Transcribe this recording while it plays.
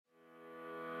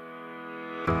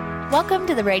Welcome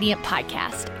to the Radiant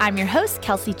Podcast. I'm your host,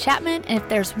 Kelsey Chapman, and if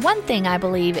there's one thing I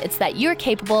believe, it's that you're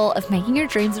capable of making your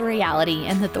dreams a reality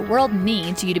and that the world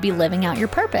needs you to be living out your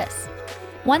purpose.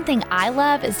 One thing I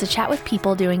love is to chat with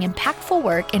people doing impactful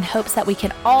work in hopes that we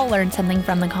can all learn something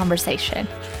from the conversation.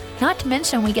 Not to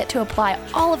mention, we get to apply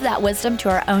all of that wisdom to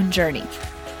our own journey.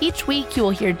 Each week, you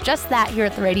will hear just that here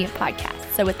at the Radiant Podcast.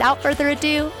 So without further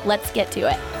ado, let's get to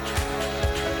it.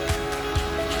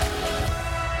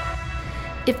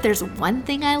 If there's one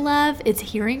thing I love, it's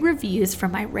hearing reviews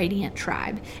from my Radiant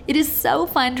tribe. It is so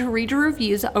fun to read your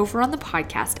reviews over on the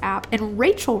podcast app, and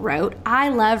Rachel wrote, "I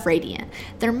love Radiant.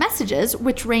 Their messages,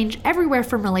 which range everywhere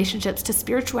from relationships to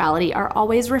spirituality, are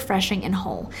always refreshing and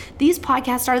whole. These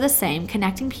podcasts are the same,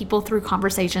 connecting people through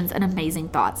conversations and amazing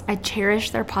thoughts. I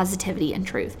cherish their positivity and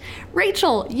truth."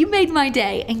 Rachel, you made my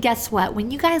day. And guess what?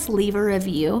 When you guys leave a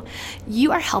review,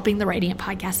 you are helping the Radiant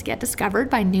Podcast get discovered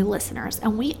by new listeners,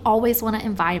 and we always want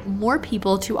to invite more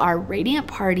people to our Radiant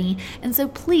Party. And so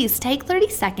please take 30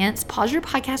 seconds, pause your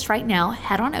podcast right now,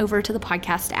 head on over to the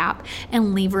podcast app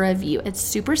and leave a review. It's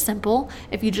super simple.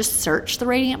 If you just search the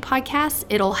Radiant Podcast,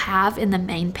 it'll have in the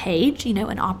main page,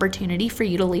 an opportunity for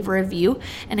you to leave a review.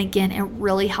 And again, it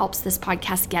really helps this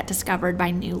podcast get discovered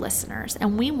by new listeners.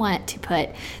 And we want to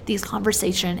put these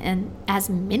conversations in as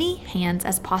many hands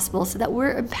as possible so that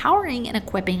we're empowering and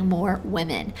equipping more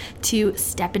women to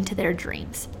step into their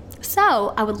dreams.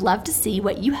 So I would love to see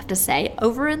what you have to say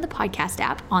over in the podcast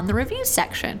app on the reviews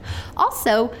section.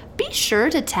 Also, be sure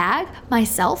to tag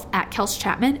myself at Kels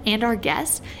Chapman and our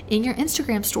guest in your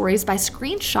Instagram stories by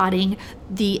screenshotting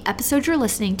the episode you're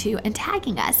listening to and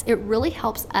tagging us. It really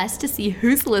helps us to see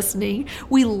who's listening.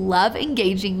 We love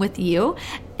engaging with you.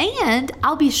 And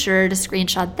I'll be sure to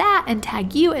screenshot that and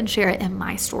tag you and share it in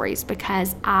my stories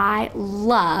because I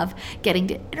love getting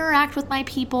to interact with my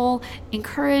people,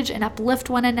 encourage and uplift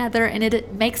one another, and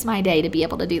it makes my day to be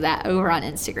able to do that over on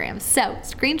Instagram. So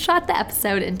screenshot the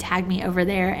episode and tag me over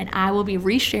there, and I will be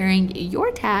resharing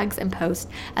your tags and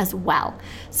posts as well.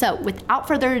 So without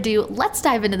further ado, let's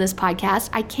dive into this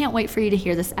podcast. I can't wait for you to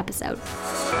hear this episode.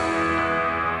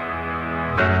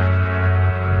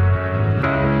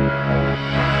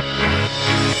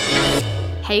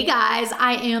 Hey guys,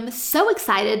 I am so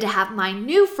excited to have my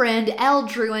new friend Elle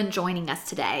Drouin joining us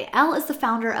today. Elle is the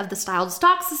founder of the Styled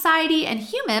Stock Society and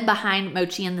human behind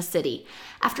Mochi in the City.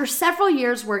 After several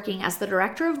years working as the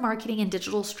Director of Marketing and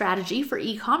Digital Strategy for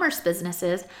e-commerce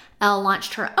businesses, Elle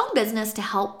launched her own business to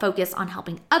help focus on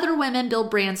helping other women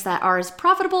build brands that are as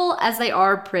profitable as they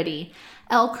are pretty.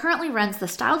 Elle currently runs the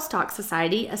Styled Stock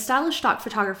Society, a stylish stock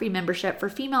photography membership for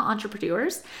female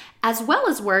entrepreneurs, as well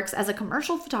as works as a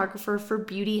commercial photographer for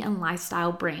beauty and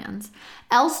lifestyle brands.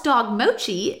 Elle's dog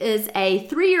Mochi is a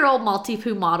 3-year-old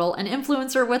Maltipoo model and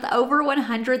influencer with over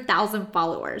 100,000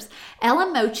 followers. Elle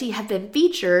and Mochi have been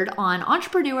featured on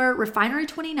Entrepreneur,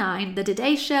 Refinery29, The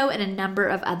Today Show, and a number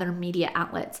of other media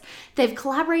outlets. They've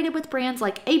collaborated with brands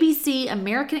like ABC,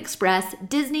 American Express,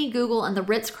 Disney, Google, and the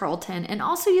Ritz-Carlton, and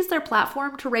also use their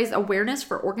platform to raise awareness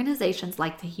for organizations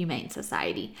like the Humane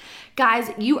Society. Guys,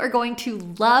 you are going to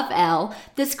love Elle.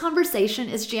 This conversation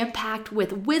is jam-packed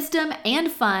with wisdom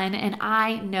and fun, and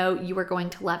I know you are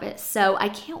going to love it. So I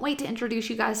can't wait to introduce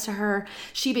you guys to her.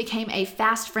 She became a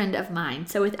fast friend of mine.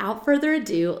 So without further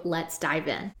ado, let's dive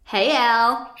in. Hey,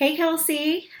 Elle. Hey,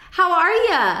 Kelsey. How are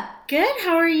ya? Good.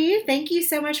 How are you? Thank you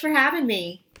so much for having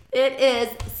me. It is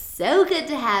so good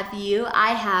to have you. I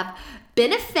have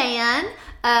been a fan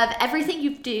of everything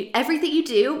you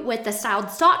do with the Styled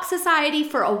Stock Society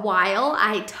for a while.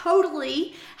 I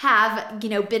totally have,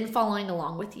 been following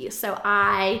along with you. So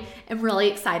I am really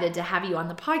excited to have you on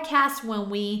the podcast.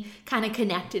 When we kind of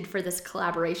connected for this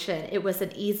collaboration, it was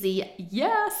an easy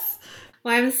yes.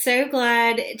 Well, I'm so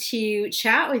glad to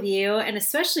chat with you, and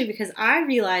especially because I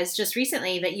realized just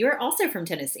recently that you're also from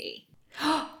Tennessee.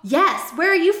 Yes. Where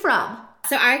are you from?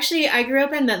 So I grew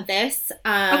up in Memphis.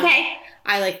 Okay.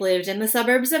 I lived in the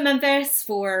suburbs of Memphis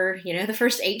for, the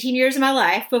first 18 years of my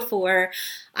life before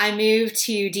I moved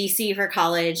to DC for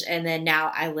college. And then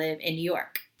now I live in New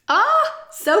York. Oh,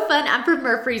 so fun. I'm from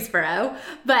Murfreesboro,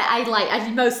 but I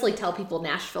mostly tell people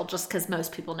Nashville just because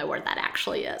most people know where that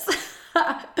actually is.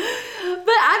 But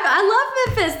I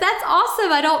love Memphis. That's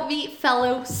awesome. I don't meet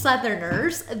fellow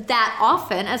Southerners that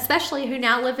often, especially who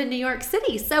now live in New York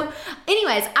City. So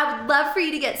anyways, I would love for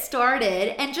you to get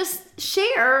started and just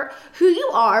share who you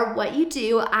are, what you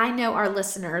do. I know our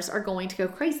listeners are going to go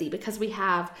crazy because we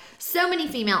have so many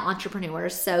female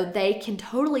entrepreneurs, so they can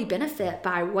totally benefit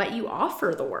by what you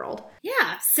offer the world.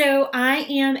 Yeah, so I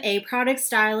am a product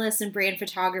stylist and brand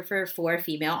photographer for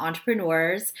female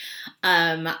entrepreneurs.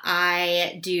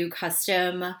 I do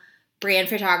custom brand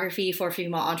photography for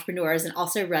female entrepreneurs and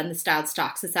also run the Styled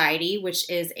Stock Society, which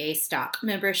is a stock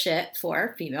membership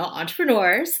for female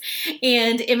entrepreneurs.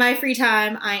 And in my free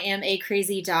time, I am a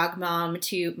crazy dog mom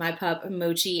to my pup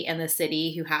Mochi in the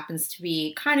city, who happens to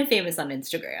be kind of famous on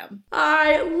Instagram.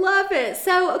 I love it.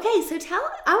 So, okay,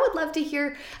 I would love to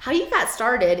hear how you got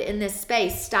started in this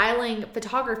space, styling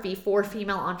photography for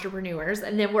female entrepreneurs.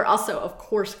 And then we're also, of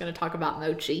course, going to talk about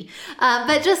Mochi.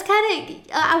 But just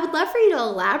I would love for you to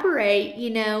elaborate,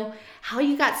 how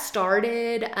you got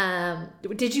started.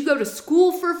 Did you go to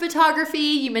school for photography?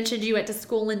 You mentioned you went to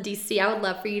school in DC. I would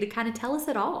love for you to kind of tell us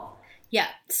it all. Yeah.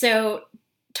 So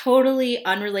totally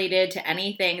unrelated to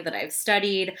anything that I've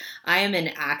studied. I am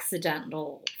an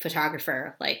accidental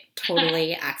photographer, like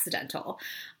totally accidental.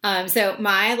 So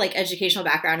my educational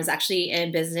background is actually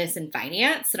in business and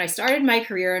finance. And I started my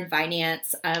career in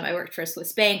finance. I worked for a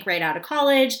Swiss bank right out of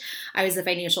college. I was a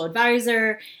financial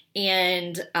advisor.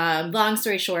 And long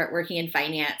story short, working in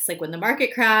finance, when the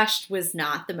market crashed, was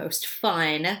not the most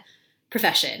fun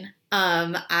profession.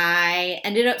 I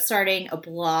ended up starting a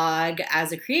blog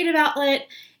as a creative outlet,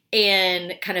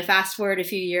 and kind of fast forward a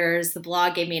few years, the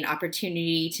blog gave me an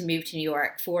opportunity to move to New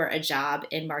York for a job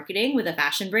in marketing with a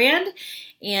fashion brand.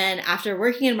 And after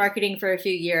working in marketing for a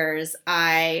few years,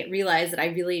 I realized that I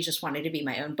really just wanted to be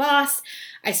my own boss.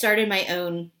 I started my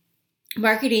own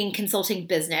marketing consulting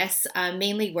business,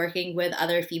 mainly working with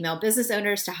other female business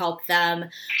owners to help them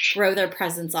grow their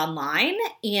presence online.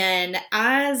 And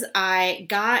as I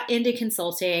got into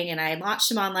consulting and I launched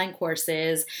some online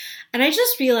courses, and I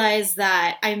just realized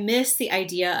that I missed the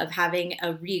idea of having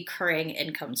a recurring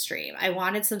income stream. I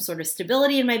wanted some sort of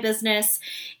stability in my business,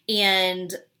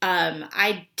 and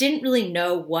I didn't really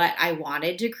know what I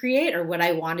wanted to create or what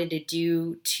I wanted to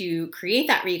do to create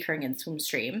that recurring income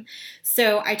stream.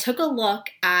 So I took a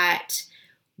look at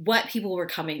what people were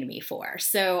coming to me for.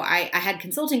 So I had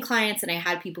consulting clients, and I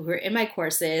had people who were in my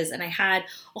courses, and I had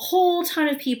a whole ton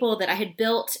of people that I had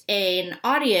built an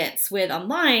audience with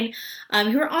online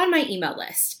who were on my email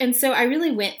list. And so I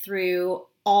really went through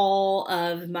all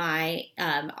of my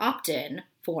opt-in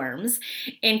forms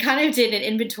and kind of did an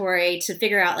inventory to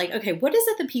figure out okay, what is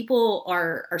it that people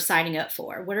are signing up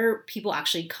for? What are people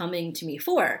actually coming to me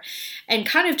for? And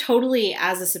kind of totally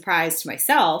as a surprise to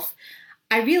myself,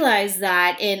 I realized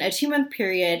that in a 2-month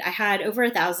period, I had over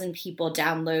 1,000 people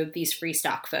download these free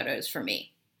stock photos for me.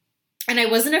 And I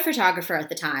wasn't a photographer at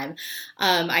the time.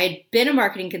 I had been a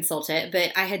marketing consultant,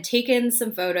 but I had taken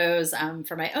some photos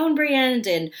for my own brand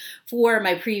and for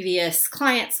my previous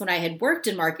clients when I had worked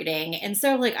in marketing. And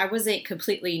so I wasn't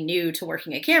completely new to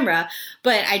working a camera,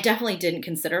 but I definitely didn't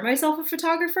consider myself a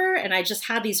photographer. And I just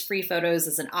had these free photos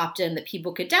as an opt-in that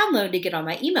people could download to get on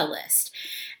my email list.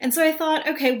 And so I thought,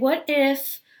 okay, what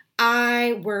if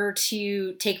I were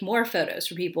to take more photos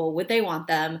for people? Would they want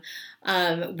them?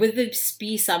 Would this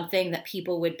be something that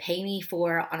people would pay me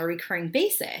for on a recurring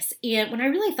basis? And when I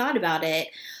really thought about it,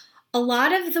 a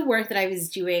lot of the work that I was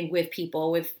doing with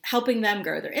people, with helping them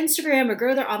grow their Instagram or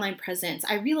grow their online presence,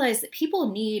 I realized that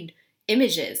people need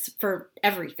images for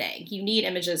everything. You need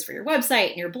images for your website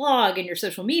and your blog and your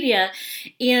social media.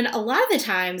 And a lot of the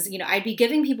times, I'd be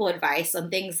giving people advice on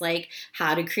things like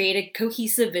how to create a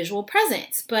cohesive visual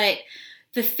presence. But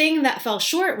the thing that fell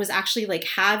short was actually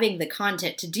having the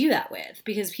content to do that with,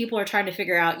 because people are trying to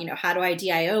figure out, how do I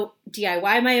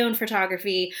DIY my own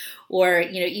photography? Or,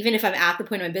 even if I'm at the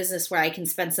point of my business where I can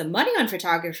spend some money on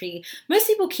photography, most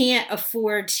people can't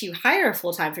afford to hire a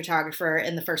full-time photographer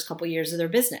in the first couple years of their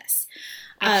business.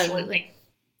 Absolutely.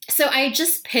 So I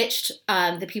just pitched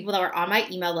the people that were on my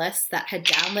email list that had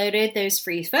downloaded those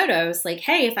free photos,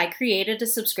 hey, if I created a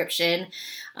subscription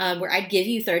where I'd give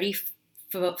you 30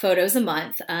 photos a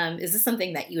month, is this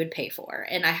something that you would pay for?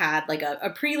 And I had a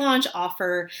pre-launch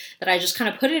offer that I just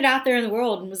kind of put it out there in the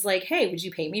world and was like, hey, would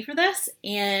you pay me for this?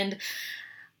 And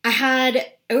I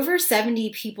had over 70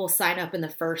 people sign up in the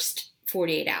first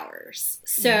 48 hours.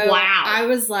 So wow. I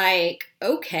was like,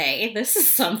 okay, this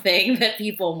is something that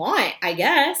people want, I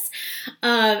guess.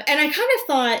 And I kind of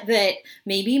thought that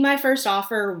maybe my first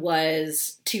offer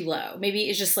was too low. Maybe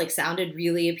it just sounded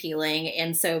really appealing.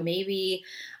 And so maybe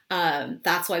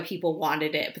that's why people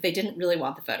wanted it, but they didn't really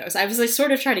want the photos. I was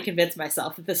sort of trying to convince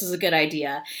myself that this was a good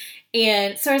idea.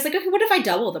 And so I was like, okay, what if I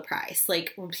double the price?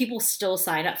 Will people still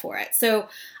sign up for it? So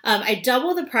I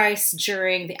doubled the price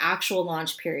during the actual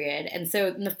launch period. And so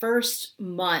in the first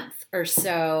month or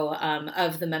so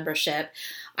of the membership,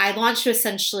 I launched to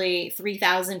essentially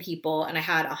 3,000 people, and I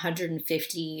had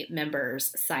 150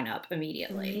 members sign up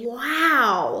immediately.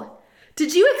 Wow.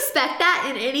 Did you expect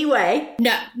that in any way?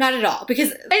 No, not at all.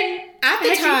 Because at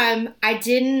the time, I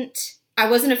I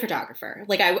wasn't a photographer.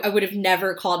 Like I would have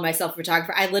never called myself a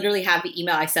photographer. I literally have the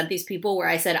email I sent these people where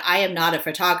I said, I am not a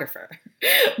photographer,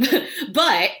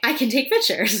 but I can take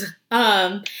pictures.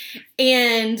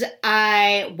 And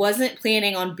I wasn't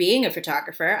planning on being a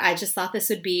photographer. I just thought this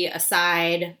would be a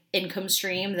side income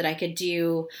stream that I could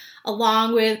do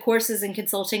along with courses and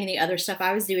consulting and the other stuff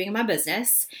I was doing in my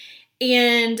business.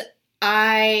 And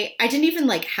I didn't even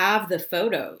like have the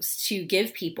photos to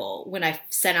give people when I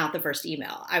sent out the first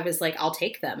email. I was like, I'll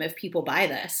take them if people buy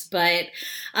this. But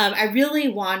I really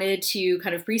wanted to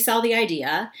kind of pre-sell the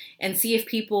idea and see if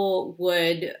people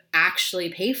would actually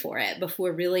pay for it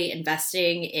before really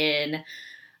investing in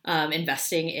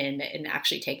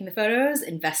actually taking the photos,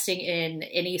 investing in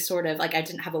any sort of, like, I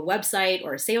didn't have a website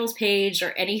or a sales page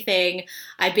or anything.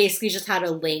 I basically just had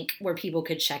a link where people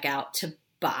could check out to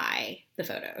buy the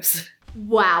photos.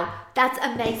 Wow, that's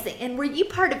amazing. And were you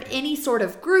part of any sort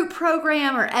of group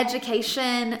program or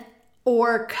education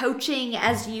or coaching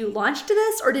as you launched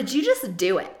this, or did you just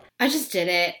do it? I just did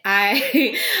it.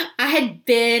 I had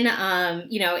been,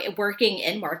 working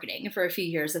in marketing for a few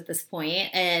years at this point.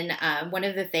 And one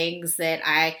of the things that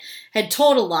I had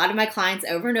told a lot of my clients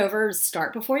over and over is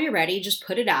start before you're ready. Just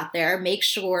put it out there. Make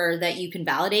sure that you can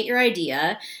validate your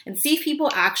idea and see if people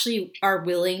actually are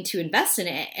willing to invest in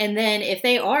it. And then if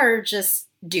they are, just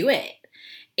do it.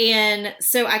 And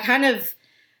so I kind of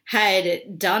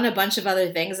had done a bunch of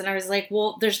other things. And I was like,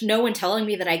 well, there's no one telling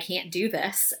me that I can't do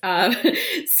this.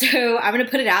 So I'm going to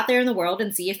put it out there in the world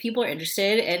and see if people are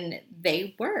interested. And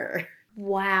they were.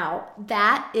 Wow,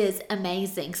 that is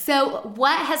amazing. So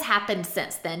what has happened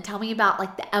since then? Tell me about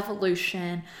like the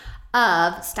evolution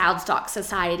of Styled Stock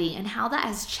Society and how that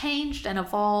has changed and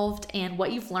evolved and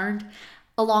what you've learned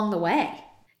along the way.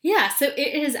 Yeah, so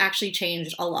it has actually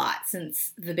changed a lot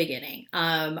since the beginning.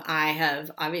 I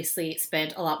have obviously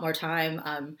spent a lot more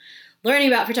time learning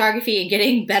about photography and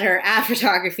getting better at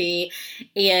photography.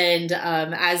 And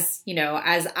as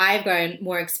I've gotten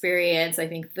more experience, I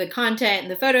think the content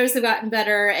and the photos have gotten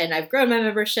better, and I've grown my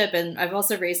membership, and I've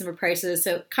also raised some prices.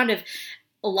 So kind of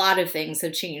a lot of things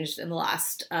have changed in the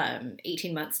last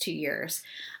 18 months, 2 years.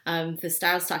 The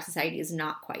Styled Stock Society is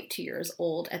not quite 2 years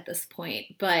old at this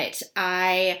point, but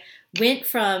I went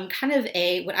from kind of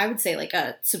what I would say like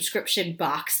a subscription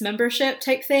box membership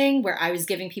type thing where I was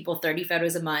giving people 30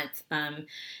 photos a month.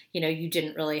 You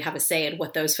didn't really have a say in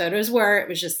what those photos were. It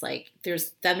was just like,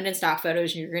 there's feminine stock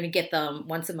photos and you're going to get them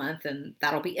once a month and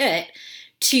that'll be it,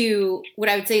 to what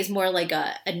I would say is more like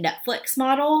a Netflix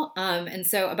model. And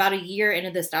so about a year into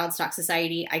the Styled Stock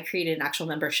Society, I created an actual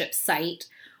membership site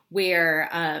where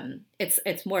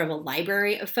it's more of a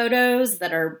library of photos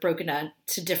that are broken down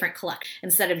to different collections.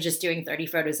 Instead of just doing 30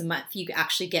 photos a month, you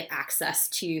actually get access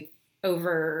to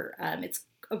over, it's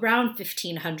around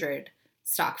 1,500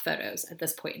 stock photos at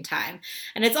this point in time.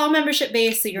 And it's all membership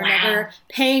based, so you're never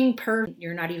paying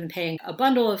you're not even paying a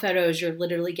bundle of photos, you're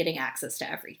literally getting access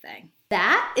to everything.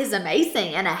 That is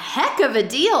amazing and a heck of a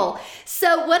deal.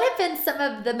 So what have been some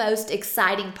of the most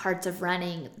exciting parts of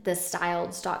running the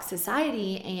Styled Stock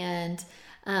Society, and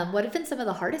what have been some of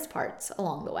the hardest parts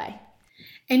along the way?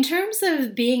 In terms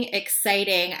of being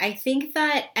exciting, I think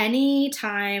that any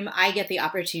time I get the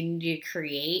opportunity to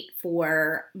create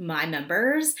for my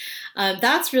members,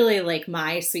 that's really like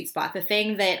my sweet spot. The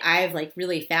thing that I've like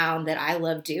really found that I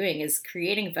love doing is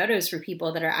creating photos for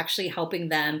people that are actually helping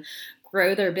them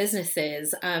grow their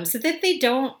businesses, so that they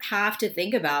don't have to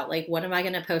think about like, what am I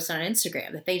going to post on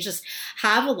Instagram? That they just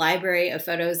have a library of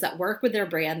photos that work with their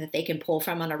brand that they can pull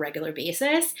from on a regular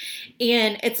basis.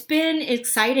 And it's been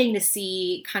exciting to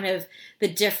see kind of the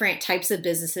different types of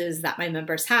businesses that my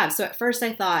members have. So at first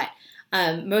I thought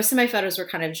most of my photos were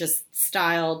kind of just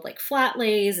styled like flat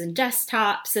lays and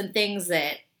desktops and things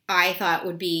that I thought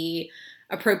would be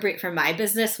appropriate for my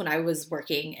business when I was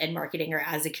working in marketing or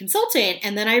as a consultant.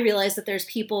 And then I realized that there's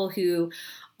people who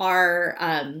are,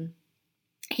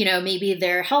 maybe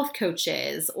they're health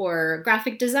coaches or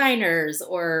graphic designers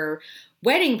or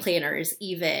wedding planners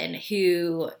even,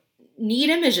 who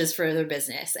need images for their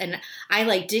business. And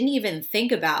I didn't even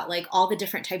think about all the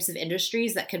different types of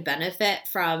industries that could benefit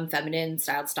from feminine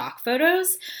styled stock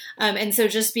photos. And so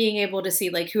just being able to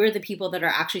see who are the people that are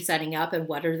actually setting up and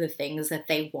what are the things that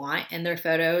they want in their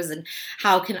photos, and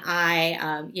how can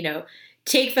I,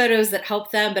 take photos that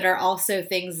help them, but are also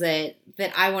things that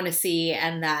I want to see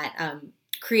and that,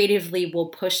 creatively will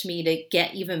push me to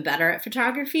get even better at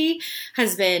photography,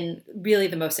 has been really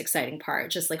the most exciting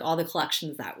part, just all the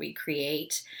collections that we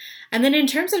create. And then in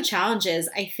terms of challenges,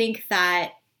 I think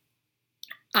that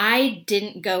I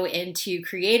didn't go into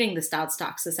creating the Styled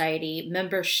Stock Society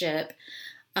membership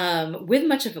with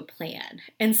much of a plan.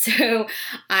 And so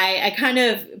I kind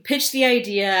of pitched the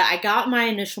idea. I got my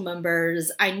initial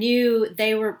members. I knew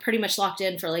they were pretty much locked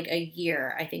in for like a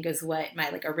year, I think is what my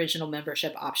like original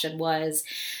membership option was.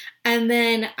 And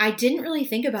then I didn't really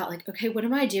think about like, okay, what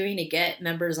am I doing to get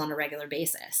members on a regular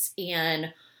basis?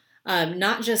 And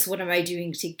not just what am I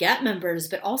doing to get members,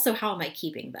 but also how am I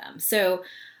keeping them? So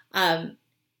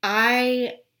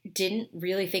I didn't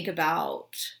really thinking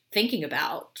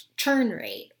about churn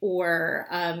rate or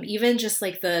even just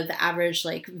like the average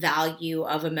like value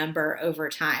of a member over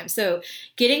time. So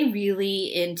getting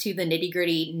really into the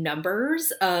nitty-gritty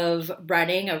numbers of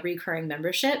running a recurring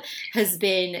membership has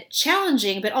been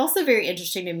challenging, but also very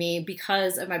interesting to me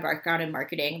because of my background in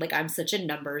marketing. Like I'm such a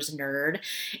numbers nerd.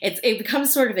 It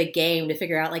becomes sort of a game to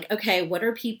figure out like, okay, what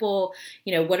are people,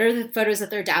 what are the photos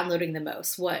that they're downloading the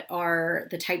most? What are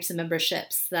the types of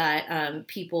memberships that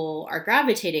people are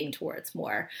gravitating towards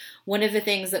more? One of the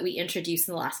things that we introduced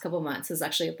in the last couple of months is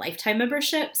actually a lifetime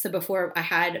membership. So before I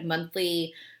had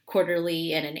monthly,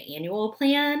 quarterly, and an annual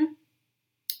plan.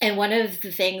 And one of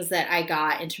the things that I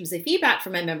got in terms of feedback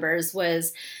from my members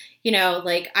was,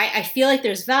 like I feel like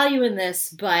there's value in this,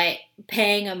 but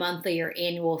paying a monthly or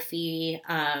annual fee,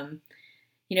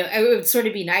 it would sort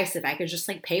of be nice if I could just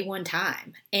like pay one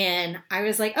time. And I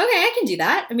was like, okay, I can do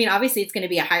that. I mean, obviously it's going to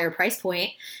be a higher price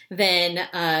point than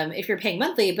if you're paying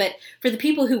monthly. But for the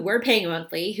people who were paying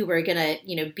monthly, who were going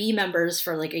to, be members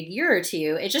for like a year or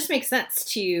two, it just makes sense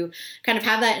to kind of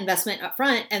have that investment up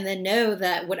front and then know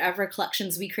that whatever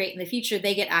collections we create in the future,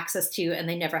 they get access to and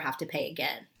they never have to pay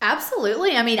again.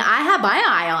 Absolutely. I mean, I have my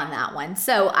eye on that one.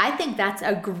 So I think that's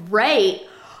a great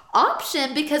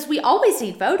option because we always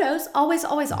need photos, always.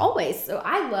 So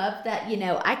I love that,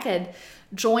 I could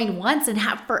join once and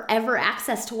have forever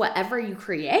access to whatever you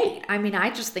create. I mean, I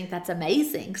just think that's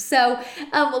amazing. So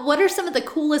what are some of the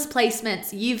coolest placements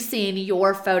you've seen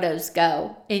your photos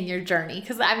go in your journey?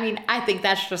 Because I mean, I think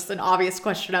that's just an obvious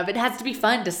question of it has to be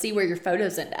fun to see where your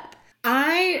photos end up.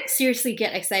 I seriously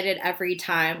get excited every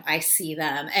time I see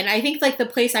them. And I think like the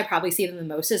place I probably see them the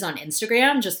most is on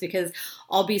Instagram, just because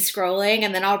I'll be scrolling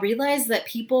and then I'll realize that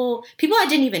people I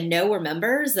didn't even know were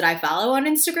members that I follow on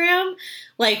Instagram,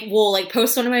 like will like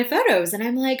post one of my photos and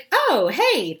I'm like, oh,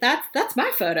 hey, that's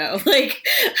my photo. Like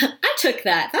I took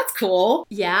that. That's cool.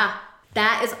 Yeah.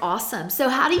 That is awesome. So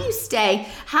how do you stay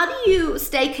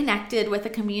connected with the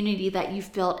community that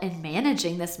you've built in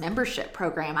managing this membership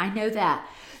program? I know that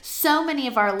so many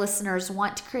of our listeners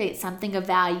want to create something of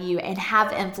value and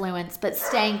have influence, but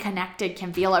staying connected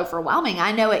can feel overwhelming.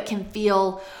 I know it can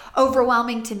feel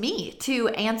overwhelming to me to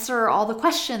answer all the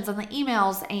questions and the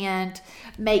emails and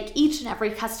make each and every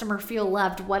customer feel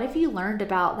loved. What have you learned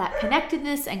about that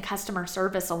connectedness and customer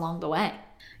service along the way?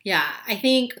 Yeah, I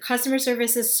think customer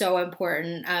service is so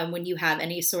important when you have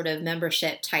any sort of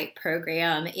membership type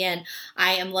program. And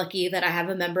I am lucky that I have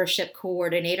a membership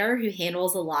coordinator who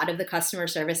handles a lot of the customer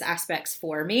service aspects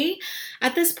for me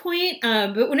at this point.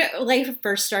 But when I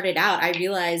first started out, I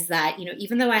realized that,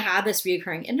 even though I had this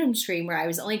recurring income stream where I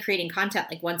was only creating content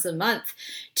like once a month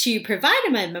to provide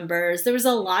to my members, there was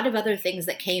a lot of other things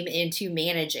that came into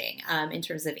managing in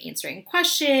terms of answering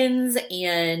questions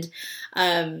and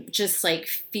just like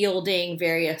fielding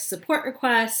various support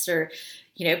requests or,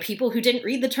 people who didn't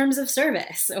read the terms of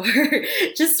service or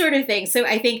just sort of thing. So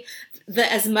I think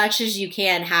that as much as you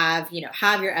can have your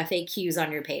FAQs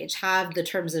on your page, have the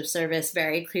terms of service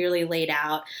very clearly laid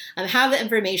out, have the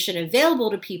information available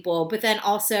to people, but then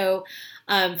also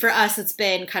for us, it's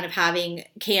been kind of having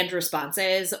canned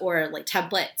responses or like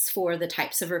templates for the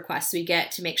types of requests we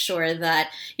get to make sure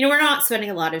that, we're not spending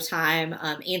a lot of time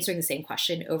answering the same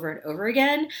question over and over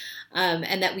again,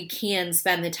 and that we can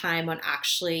spend the time on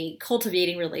actually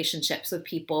cultivating relationships with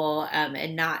people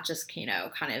and not just,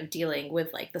 kind of dealing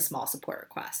with like the small support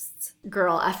requests.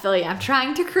 Girl, I feel you. I'm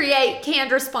trying to create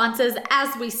canned responses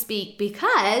as we speak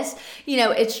because,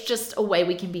 it's just a way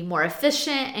we can be more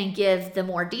efficient and give the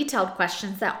more detailed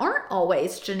questions that aren't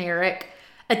always generic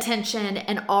attention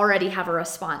and already have a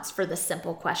response for the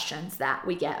simple questions that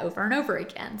we get over and over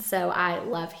again. So I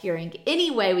love hearing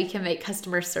any way we can make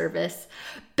customer service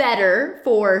better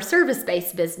for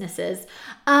service-based businesses.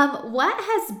 What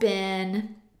has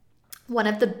been one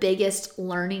of the biggest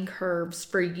learning curves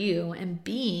for you in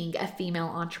being a female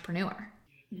entrepreneur?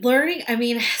 Learning,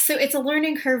 so it's a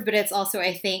learning curve, but it's also,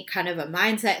 I think, kind of a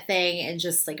mindset thing and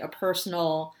just like a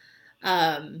personal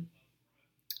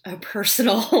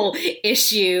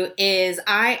issue is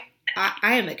I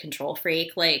I am a control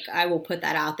freak. Like, I will put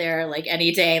that out there like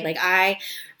any day. Like, I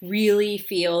really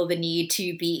feel the need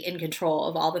to be in control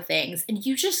of all the things. And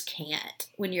you just can't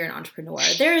when you're an entrepreneur.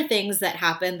 There are things that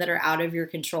happen that are out of your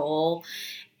control,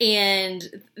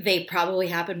 and they probably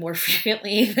happen more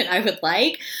frequently than I would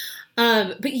like.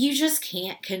 But you just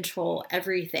can't control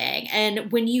everything.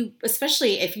 And when you,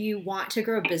 especially if you want to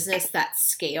grow a business that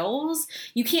scales,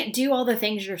 you can't do all the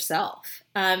things yourself.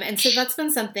 And so that's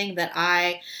been something that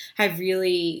I have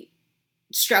really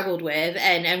struggled with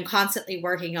and am constantly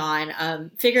working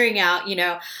on, figuring out,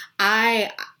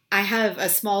 I have a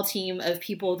small team of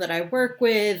people that I work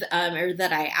with, or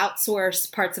that I outsource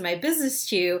parts of my business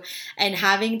to, and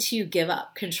having to give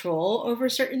up control over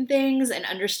certain things and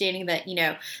understanding that,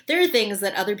 there are things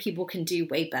that other people can do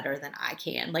way better than I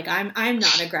can. Like, I'm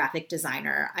not a graphic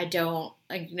designer. I don't,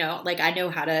 I know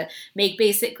how to make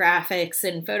basic graphics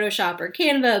in Photoshop or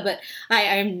Canva, but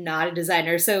I'm not a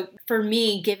designer. So for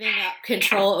me, giving up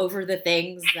control over the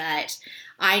things that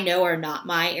I know are not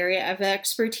my area of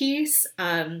expertise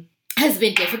has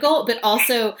been difficult, but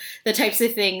also the types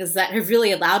of things that have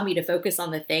really allowed me to focus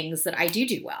on the things that I do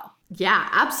well. Yeah,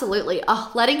 absolutely.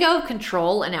 Letting go of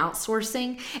control and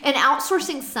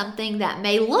outsourcing something that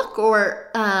may look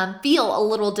or feel a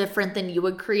little different than you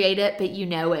would create it, but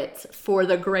it's for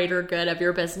the greater good of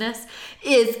your business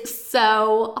is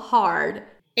so hard.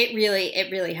 It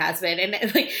really has been.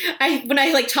 And when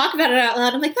I talk about it out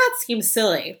loud, I'm like, that seems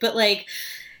silly. But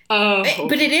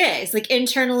but it is.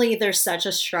 Internally, there's such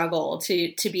a struggle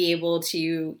to be able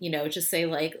to, just say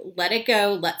let it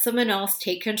go, let someone else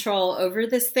take control over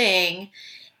this thing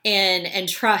and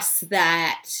trust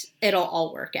that it'll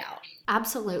all work out.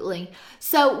 Absolutely.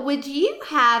 So would you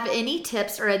have any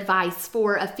tips or advice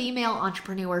for a female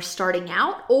entrepreneur starting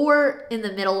out or in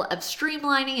the middle of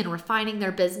streamlining and refining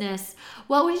their business?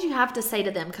 What would you have to say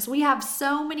to them? Because we have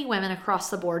so many women across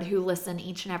the board who listen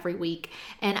each and every week,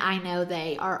 and I know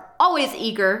they are always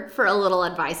eager for a little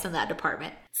advice in that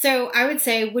department. So I would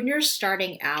say when you're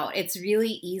starting out, it's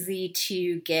really easy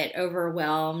to get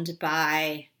overwhelmed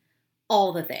by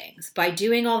all the things, by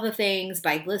doing all the things,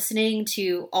 by listening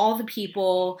to all the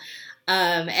people.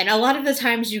 And a lot of the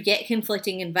times you get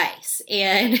conflicting advice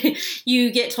and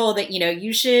you get told that,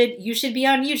 you should be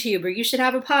on YouTube, or you should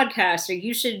have a podcast, or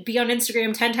you should be on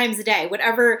Instagram 10 times a day,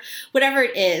 whatever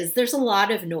it is. There's a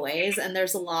lot of noise and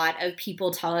there's a lot of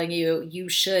people telling you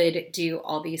should do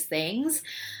all these things.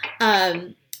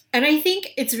 And I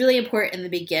think it's really important in the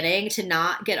beginning to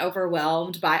not get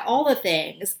overwhelmed by all the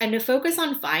things and to focus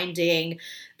on finding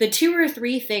the 2 or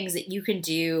 3 things that you can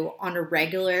do on a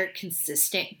regular,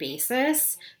 consistent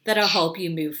basis that'll help you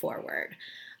move forward.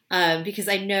 Because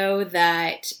I know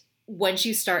that once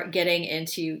you start getting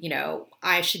into,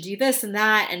 I should do this and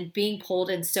that and being pulled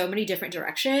in so many different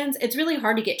directions, it's really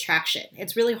hard to get traction.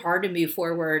 It's really hard to move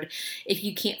forward if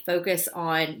you can't focus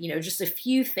on, just a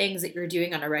few things that you're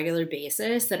doing on a regular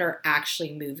basis that are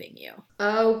actually moving you.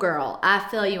 Oh, girl, I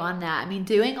feel you on that. I mean,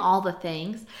 doing all the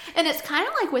things. And it's kind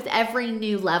of like with every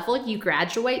new level you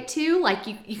graduate to,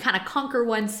 you kind of conquer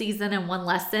one season and one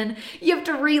lesson, you have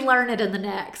to relearn it in the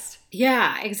next.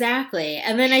 Yeah, exactly.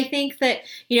 And then I think that,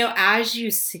 as you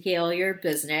scale your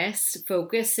business,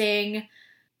 focusing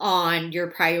on your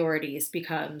priorities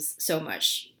becomes so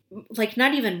much,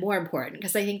 not even more important,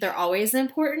 because I think they're always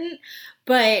important.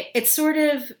 But it's sort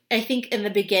of, I think in the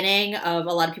beginning of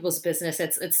a lot of people's business,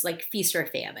 it's like feast or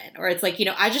famine, or it's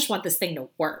I just want this thing to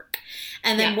work.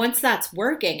 And then once that's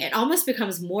working, it almost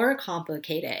becomes more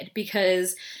complicated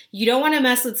because you don't want to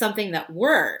mess with something that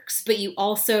works, but you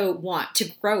also want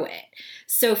to grow it.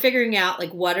 So figuring out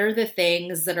what are the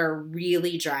things that are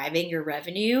really driving your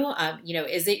revenue?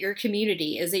 Is it your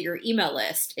community? Is it your email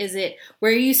list? Is it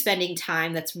where are you spending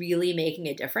time that's really making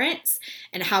a difference?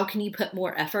 And how can you put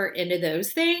more effort into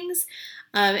those things?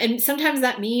 And sometimes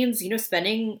that means,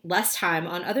 spending less time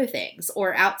on other things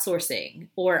or outsourcing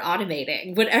or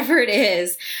automating, whatever it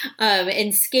is.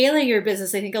 And scaling your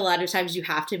business, I think a lot of times you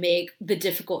have to make the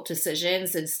difficult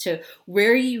decisions as to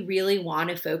where you really want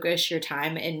to focus your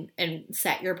time and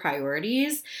set your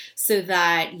priorities so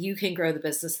that you can grow the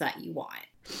business that you want.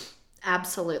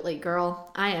 Absolutely,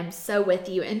 girl. I am so with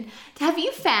you. And have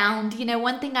you found,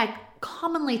 one thing I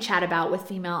commonly chat about with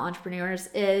female entrepreneurs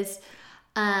is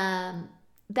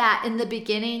that in the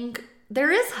beginning there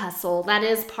is hustle. That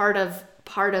is part of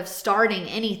starting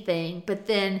anything, but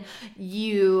then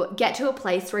you get to a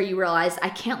place where you realize I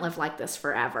can't live like this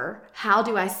forever. How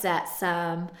do I set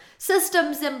some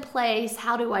systems in place?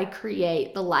 How do I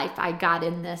create the life I got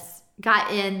in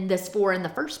this for in the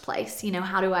first place?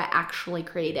 How do I actually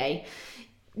create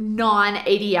non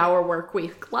 80-hour work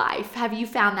week life. Have you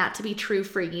found that to be true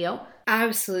for you?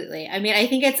 Absolutely. I mean, I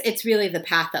think it's really the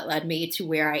path that led me to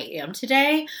where I am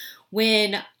today.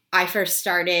 When I first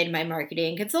started my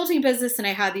marketing consulting business and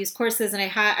I had these courses and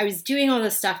I was doing all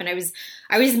this stuff and I was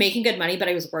making good money, but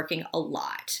I was working a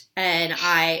lot. And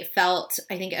I felt,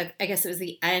 I guess it was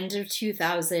the end of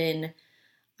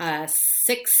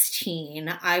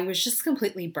 2016, I was just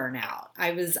completely burnt out.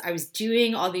 I was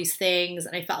doing all these things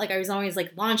and I felt like I was always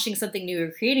like launching something new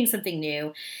or creating something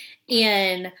new.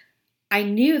 And I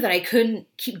knew that I couldn't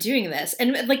keep doing this.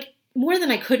 And like more than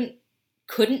I couldn't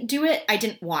do it, I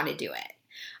didn't want to do it.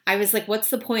 I was like,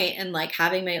 what's the point in like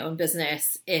having my own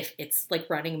business if it's like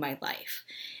running my life?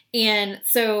 And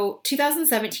so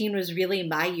 2017 was really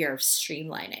my year of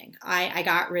streamlining. I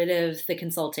got rid of the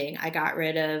consulting. I got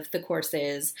rid of the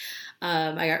courses.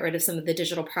 I got rid of some of the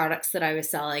digital products that I was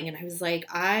selling. And I was like,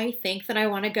 I think that I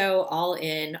want to go all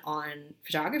in on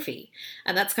photography.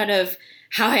 And that's kind of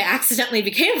how I accidentally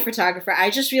became a photographer. I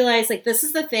just realized like this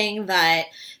is the thing that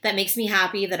makes me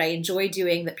happy, that I enjoy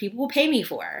doing, that people will pay me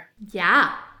for.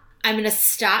 Yeah. I'm going to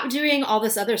stop doing all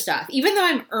this other stuff, even though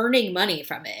I'm earning money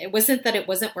from it. It wasn't that it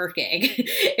wasn't working.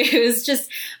 It was just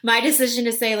my decision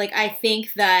to say, like, I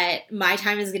think that my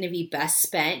time is going to be best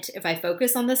spent if I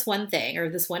focus on this one thing or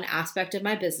this one aspect of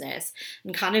my business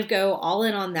and kind of go all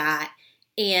in on that.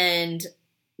 And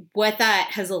what that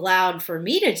has allowed for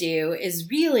me to do is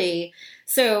really,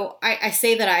 so I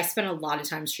say that I spent a lot of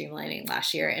time streamlining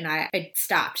last year and I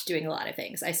stopped doing a lot of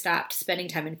things. I stopped spending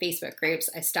time in Facebook groups.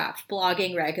 I stopped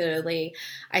blogging regularly.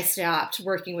 I stopped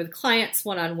working with clients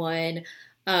one-on-one.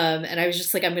 And I was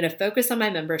just like, I'm going to focus on my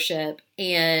membership.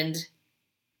 And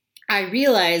I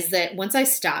realized that once I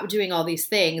stopped doing all these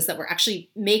things that were actually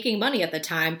making money at the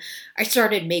time, I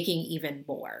started making even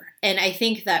more. And I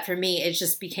think that for me, it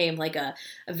just became like a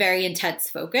very intense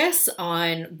focus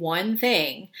on one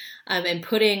thing, and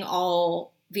putting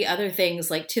all the other things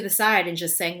like to the side and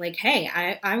just saying like,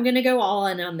 hey, I'm going to go all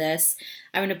in on this.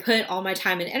 I'm going to put all my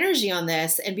time and energy on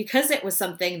this. And because it was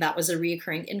something that was a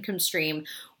recurring income stream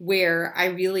where I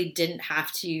really didn't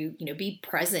have to, be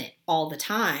present all the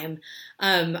time,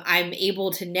 I'm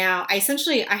able to now, I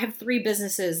have 3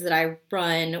 businesses that I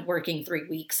run working 3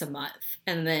 weeks a month.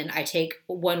 And then I take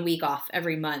 1 week off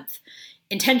every month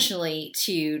intentionally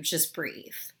to just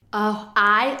breathe. Oh,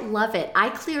 I love it. I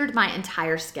cleared my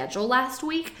entire schedule last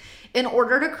week in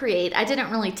order to create. I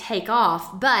didn't really take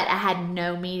off, but I had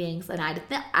no meetings, and I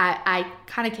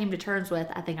kind of came to terms with,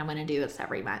 I think I'm going to do this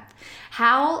every month.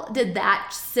 How did that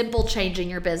simple change in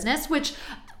your business, which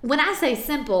when I say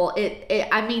simple,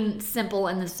 I mean simple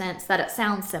in the sense that it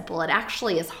sounds simple. It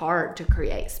actually is hard to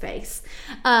create space.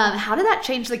 How did that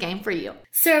change the game for you?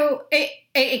 So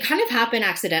it kind of happened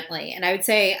accidentally. And I would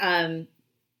say,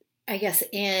 I guess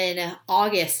in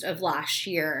August of last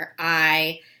year,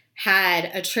 I had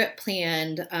a trip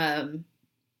planned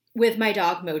with my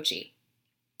dog Mochi.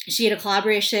 She had a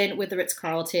collaboration with the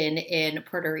Ritz-Carlton in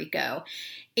Puerto Rico.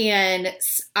 And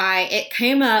it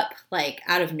came up like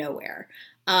out of nowhere.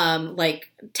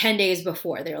 Like 10 days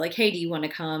before, they were like, hey, do you want to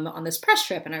come on this press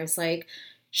trip? And I was like,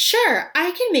 sure,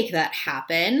 I can make that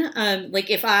happen. Like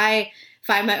if I'm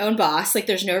my own boss, like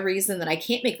there's no reason that I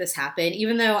can't make this happen,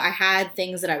 even though I had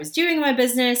things that I was doing in my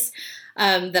business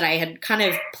that I had kind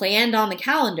of planned on the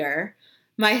calendar.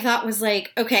 My thought was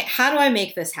like, okay, how do I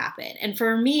make this happen? And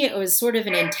for me, it was sort of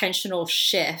an intentional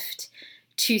shift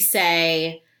to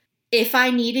say, if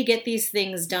I need to get these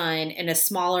things done in a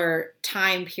smaller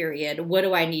time period, what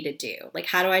do I need to do? Like,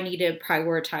 how do I need to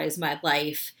prioritize my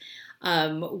life?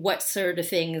 What sort of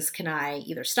things can I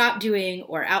either stop doing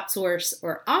or outsource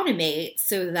or automate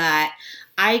so that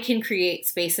I can create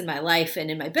space in my life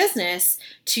and in my business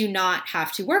to not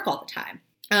have to work all the time?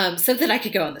 So that I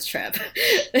could go on this trip.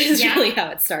 This is really how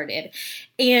it started.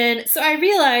 And so I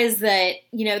realized that,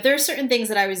 there are certain things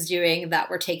that I was doing that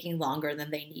were taking longer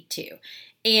than they need to.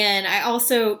 And I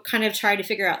also kind of tried to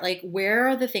figure out, like, where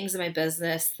are the things in my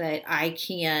business that I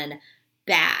can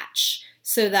batch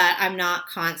so that I'm not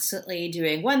constantly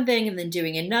doing one thing and then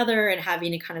doing another and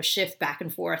having to kind of shift back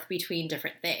and forth between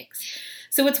different things.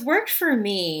 So what's worked for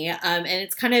me, and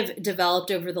it's kind of developed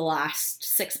over the last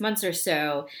 6 months or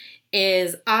so,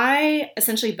 is I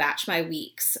essentially batch my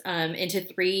weeks into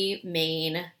 3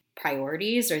 main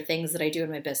priorities or things that I do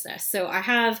in my business. So I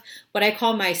have what I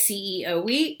call my CEO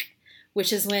week,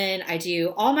 which is when I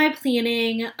do all my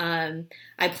planning.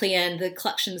 I plan the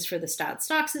collections for the Styled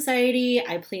Stock Society.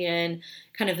 I plan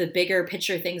kind of the bigger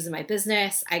picture things in my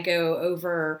business. I go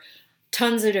over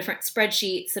tons of different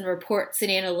spreadsheets and reports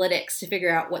and analytics to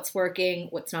figure out what's working,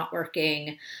 what's not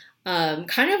working.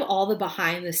 kind of all the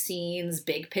behind the scenes,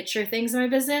 big picture things in my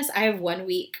business. I have 1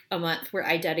 week a month where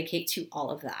I dedicate to all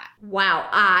of that. Wow,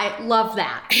 I love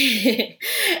that.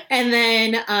 And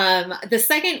then the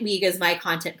second week is my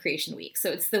content creation week.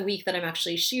 So it's the week that I'm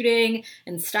actually shooting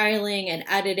and styling and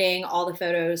editing all the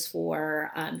photos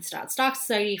for the Styled Stock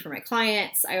Society for my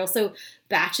clients. I also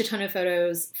batch a ton of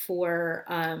photos for,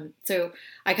 so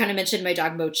I kind of mentioned my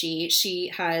dog Mochi. She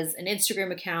has an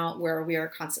Instagram account where we are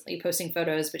constantly posting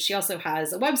photos, but she also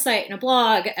has a website and a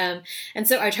blog. And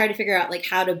so I try to figure out like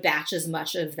how to batch as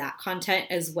much of that content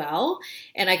as well.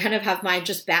 And I kind of have my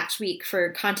just batch week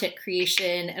for content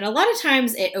creation. And a lot of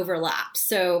times it overlaps.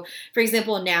 So for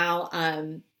example, now,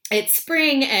 it's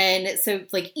spring, and so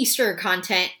like Easter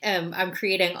content, I'm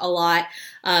creating a lot,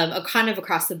 kind of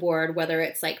across the board, whether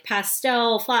it's like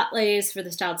pastel flat lays for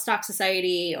the Styled Stock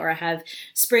Society, or I have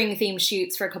spring themed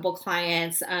shoots for a couple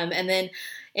clients. And then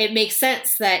it makes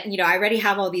sense that, you know, I already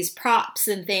have all these props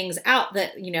and things out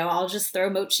that, you know, I'll just throw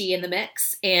Mochi in the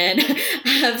mix and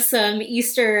have some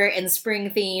Easter and spring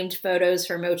themed photos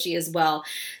for Mochi as well.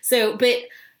 So, but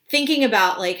thinking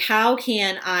about like, how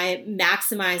can I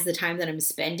maximize the time that I'm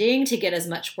spending to get as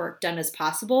much work done as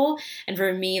possible? And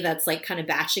for me, that's like kind of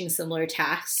batching similar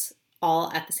tasks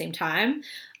all at the same time,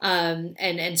 and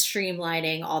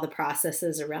streamlining all the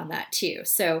processes around that too.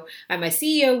 So I have my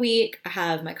CEO week, I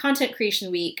have my content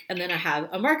creation week, and then I have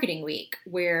a marketing week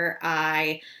where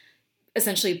I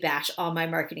essentially batch all my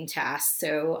marketing tasks.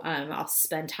 So I'll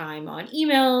spend time on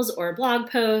emails or blog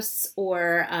posts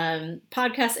or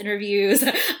podcast interviews.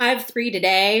 I have 3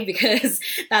 today because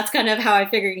that's kind of how I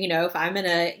figured, you know, if I'm going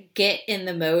to get in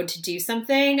the mode to do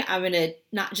something, I'm going to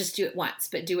not just do it once,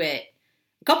 but do it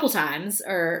a couple times,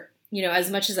 or you know,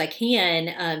 as much as I can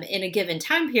in a given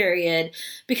time period,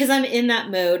 because I'm in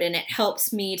that mode and it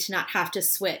helps me to not have to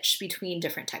switch between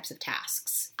different types of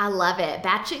tasks. I love it.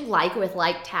 Batching like with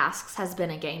like tasks has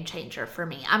been a game changer for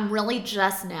me. I'm really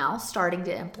just now starting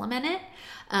to implement it.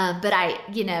 But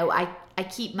I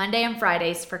keep Monday and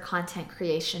Fridays for content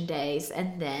creation days,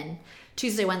 and then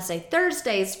Tuesday, Wednesday,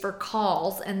 Thursdays for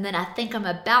calls. And then I think I'm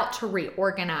about to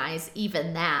reorganize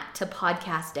even that to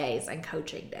podcast days and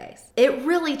coaching days. It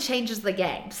really changes the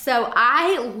game. So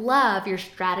I love your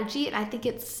strategy, and I think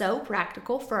it's so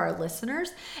practical for our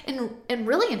listeners and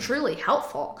really and truly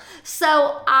helpful.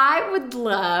 So I would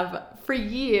love for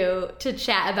you to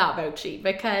chat about Mochi,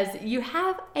 because you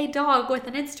have a dog with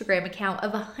an Instagram account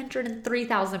of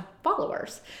 103,000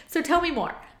 followers. So tell me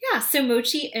more. Yeah, so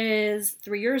Mochi is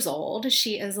 3 years old.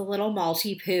 She is a little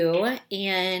Maltipoo,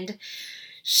 and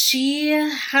she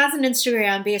has an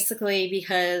Instagram basically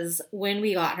because when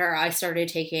we got her, I started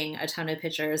taking a ton of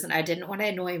pictures, and I didn't want to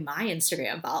annoy my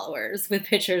Instagram followers with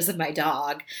pictures of my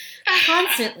dog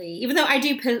constantly. Even though I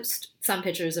do post some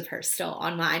pictures of her still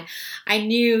on mine, I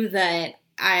knew that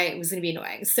I was going to be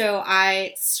annoying. So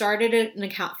I started an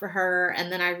account for her,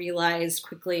 and then I realized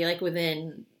quickly, like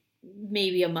within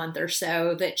maybe a month or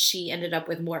so, that she ended up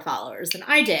with more followers than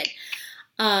I did.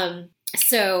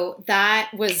 So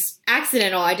that was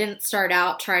accidental. I didn't start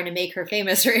out trying to make her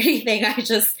famous or anything. I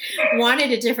just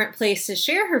wanted a different place to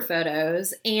share her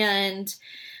photos. And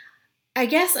I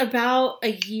guess about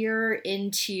a year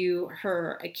into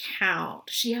her account,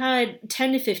 she had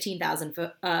 10 to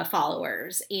 15,000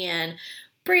 followers, and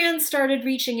brands started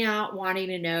reaching out, wanting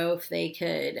to know if they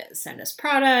could send us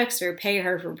products or pay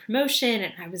her for promotion.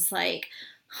 And I was like,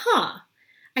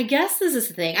 I guess this is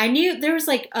the thing. I knew there was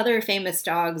like other famous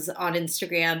dogs on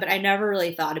Instagram, but I never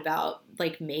really thought about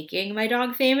like making my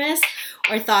dog famous,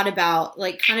 or thought about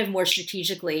like kind of more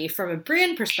strategically from a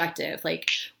brand perspective, like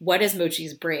what is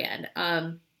Mochi's brand?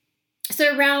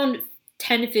 So around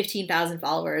 10 to 15,000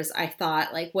 followers, I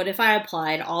thought, like, what if I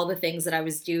applied all the things that I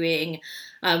was doing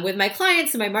with my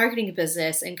clients and my marketing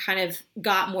business and kind of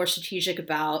got more strategic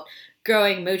about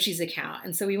growing Mochi's account?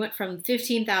 And so we went from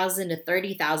 15,000 to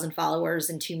 30,000 followers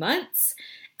in 2 months,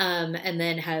 and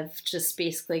then have just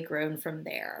basically grown from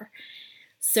there.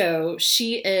 So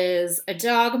she is a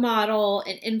dog model,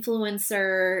 an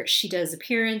influencer. She does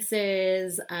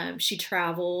appearances. She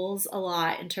travels a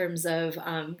lot in terms of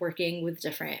working with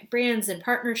different brands and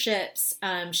partnerships.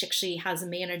 She actually has a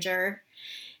manager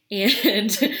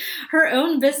and her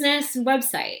own business and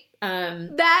website.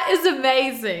 That is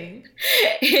amazing.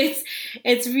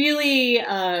 It's really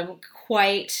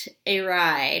quite a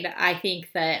ride. I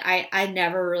think that I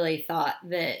never really thought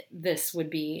that this would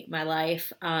be my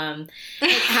life.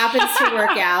 It happens to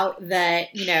work out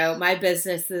that, you know, my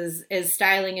business is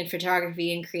styling and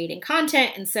photography and creating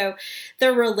content. And so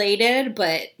they're related,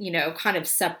 but, you know, kind of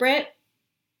separate.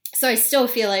 So I still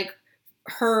feel like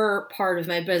her part of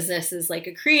my business is like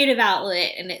a creative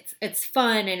outlet, and it's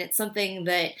fun, and it's something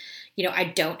that, you know, I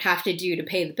don't have to do to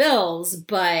pay the bills,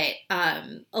 but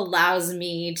allows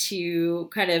me to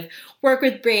kind of work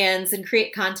with brands and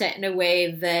create content in a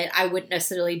way that I wouldn't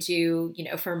necessarily do, you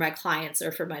know, for my clients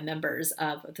or for my members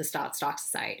of the Stock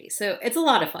Society. So it's a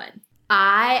lot of fun.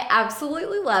 I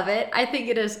absolutely love it. I think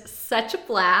it is such a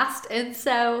blast. And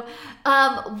so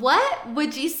what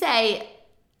would you say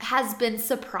has been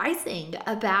surprising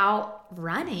about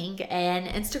running an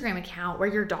Instagram account where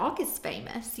your dog is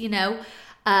famous? You know,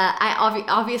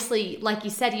 obviously, like you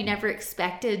said, you never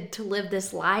expected to live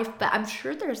this life, but I'm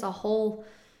sure there's a whole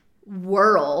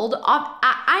world.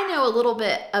 I know a little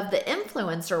bit of the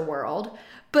influencer world,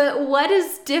 but what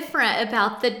is different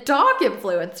about the dog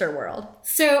influencer world?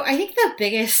 So I think the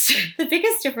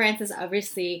biggest difference is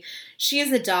obviously she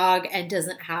is a dog and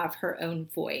doesn't have her own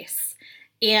voice.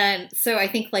 And so I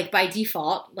think like by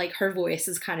default, like her voice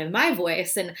is kind of my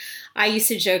voice. And I used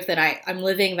to joke that I'm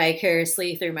living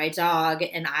vicariously through my dog,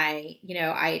 and I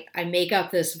make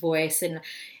up this voice, and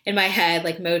in my head,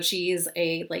 like Mochi's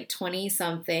a like 20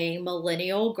 something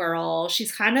millennial girl.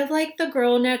 She's kind of like the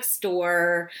girl next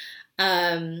door,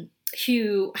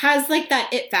 who has like that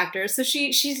it factor. So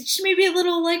she may be a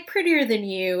little like prettier than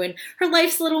you, and her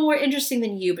life's a little more interesting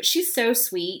than you, but she's so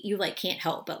sweet, you like can't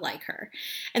help but like her.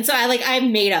 And so I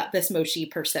made up this Mochi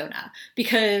persona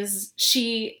because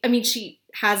she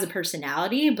has a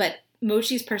personality, but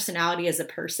Mochi's personality as a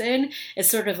person is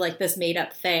sort of like this made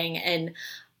up thing. And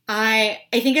I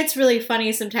think it's really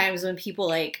funny sometimes when people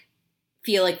like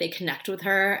feel like they connect with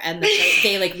her and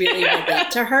they like really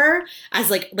relate to her as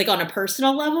like on a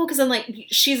personal level. Cause I'm like,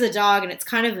 she's a dog and it's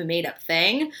kind of a made up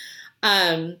thing.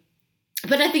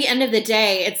 But at the end of the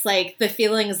day, it's like the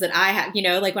feelings that I have, you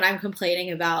know, like when I'm complaining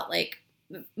about like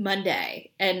Monday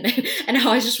and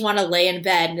how I just want to lay in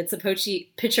bed, and it's a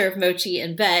picture of Mochi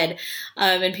in bed.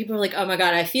 And people are like, oh my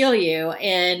God, I feel you.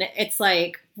 And it's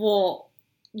like, well,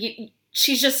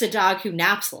 she's just a dog who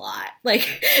naps a lot. Like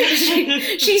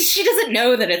she doesn't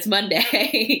know that it's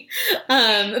Monday.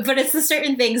 But it's the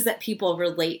certain things that people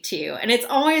relate to. And it's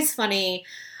always funny.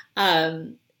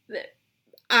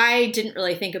 I didn't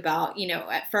really think about, you know,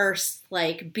 at first,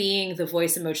 like being the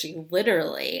voice of Mochi,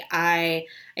 literally. I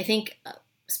think it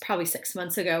was probably 6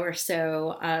 months ago or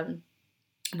so.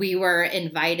 We were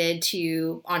invited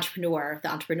to the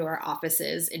entrepreneur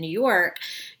offices in New York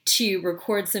to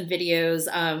record some videos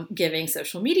giving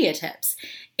social media tips.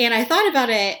 And I thought about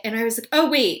it and I was like, oh,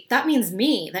 wait, that means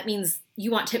me. That means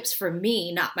you want tips from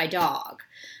me, not my dog.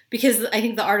 Because I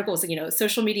think the article was, you know,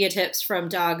 social media tips from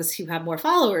dogs who have more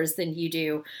followers than you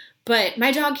do. But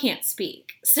my dog can't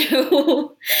speak.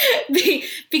 So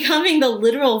becoming the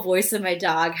literal voice of my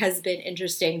dog has been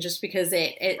interesting just because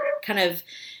it kind of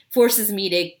forces me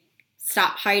to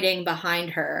stop hiding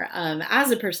behind her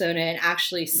as a persona and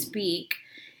actually speak.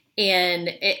 And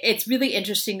it's really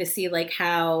interesting to see like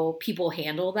how people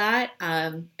handle that.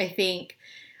 I think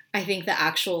the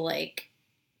actual like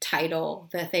title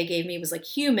that they gave me was like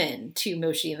human to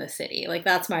Mochi in the City. Like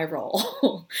that's my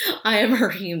role. I am her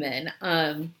human.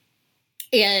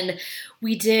 And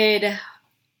we did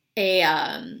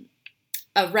a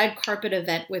red carpet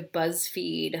event with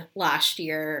BuzzFeed last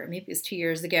year, maybe it was 2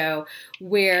 years ago,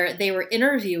 where they were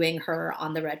interviewing her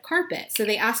on the red carpet. So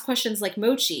they asked questions like,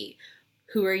 Mochi,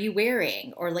 who are you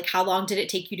wearing? Or like, how long did it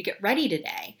take you to get ready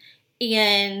today?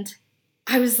 And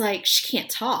I was like, she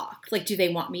can't talk. Like, do they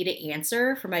want me to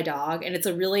answer for my dog? And it's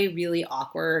a really, really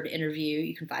awkward interview.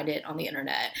 You can find it on the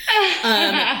internet.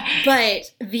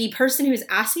 But the person who's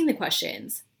asking the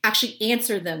questions actually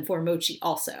answered them for Mochi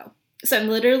also. So I'm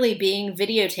literally being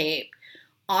videotaped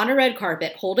on a red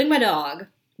carpet holding my dog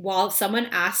while someone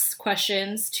asks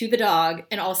questions to the dog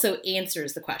and also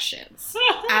answers the questions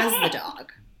as the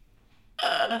dog.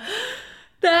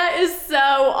 That is so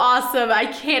awesome. I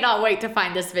cannot wait to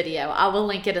find this video. I will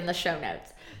link it in the show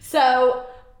notes. So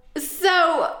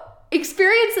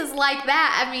experiences like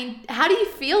that, I mean, how do you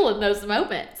feel in those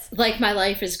moments? Like my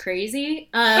life is crazy.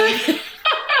 But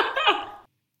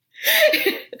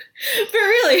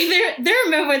really, there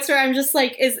are moments where I'm just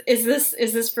like, is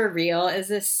this for real? Is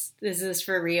this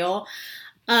for real?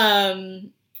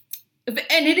 And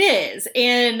it is.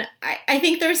 And I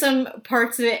think there's some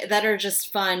parts of it that are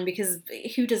just fun because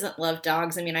who doesn't love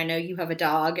dogs? I mean, I know you have a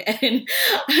dog and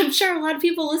I'm sure a lot of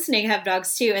people listening have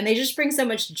dogs too, and they just bring so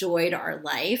much joy to our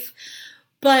life.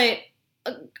 But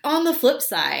on the flip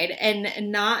side,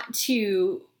 and not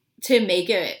to make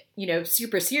it, you know,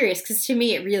 super serious, because to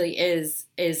me it really is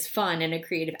fun and a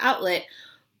creative outlet.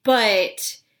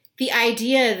 But the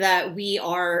idea that we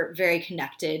are very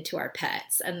connected to our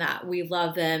pets and that we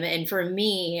love them. And for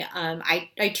me,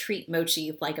 I treat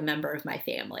Mochi like a member of my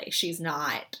family. She's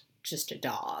not just a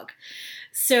dog.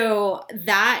 So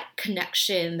that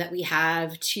connection that we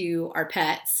have to our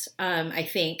pets, I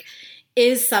think,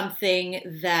 is something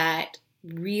that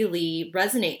really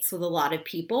resonates with a lot of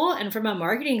people. And from a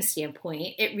marketing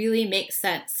standpoint, it really makes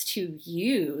sense to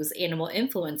use animal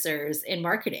influencers in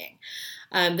marketing.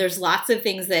 There's lots of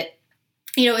things that,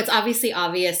 it's obviously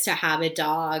obvious to have a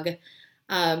dog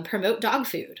promote dog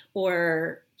food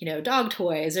or, dog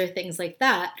toys or things like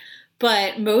that.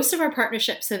 But most of our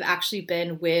partnerships have actually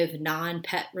been with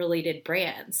non-pet related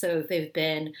brands. So they've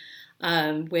been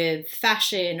with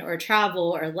fashion or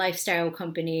travel or lifestyle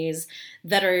companies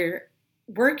that are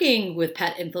working with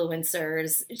pet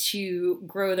influencers to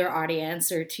grow their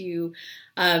audience or to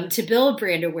build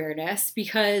brand awareness,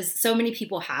 because so many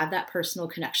people have that personal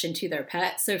connection to their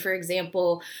pet. So for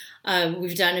example,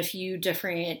 we've done a few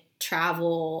different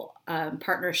travel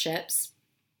partnerships,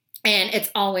 and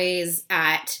it's always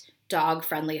at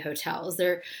dog-friendly hotels.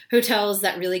 They're hotels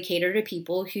that really cater to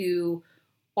people who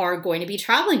are going to be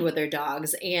traveling with their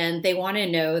dogs, and they want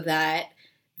to know that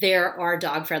there are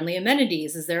dog-friendly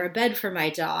amenities. Is there a bed for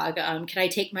my dog? Can I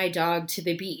take my dog to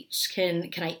the beach? Can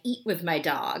I eat with my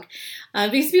dog?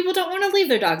 Because people don't want to leave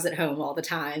their dogs at home all the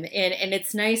time. And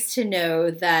it's nice to know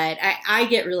that I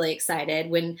get really excited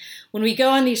when we go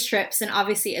on these trips, and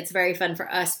obviously it's very fun for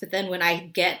us. But then when I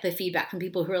get the feedback from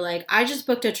people who are like, I just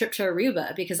booked a trip to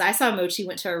Aruba because I saw Mochi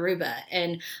went to Aruba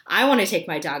and I want to take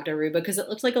my dog to Aruba because it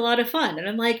looks like a lot of fun. And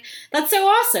I'm like, that's so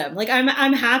awesome. Like,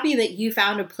 I'm happy that you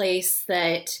found a place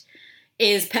that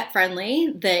is pet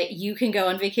friendly, that you can go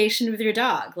on vacation with your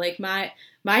dog. Like my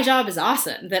job is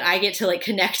awesome that I get to like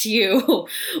connect you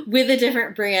with the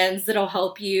different brands that'll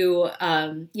help you,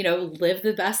 live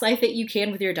the best life that you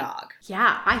can with your dog.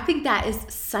 Yeah, I think that is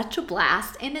such a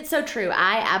blast. And it's so true.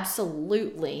 I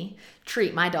absolutely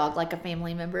treat my dog like a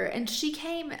family member. And she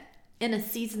came in a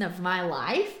season of my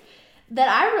life that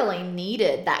I really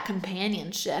needed that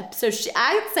companionship. So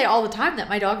I say all the time that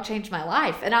my dog changed my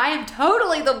life, and I am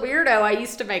totally the weirdo I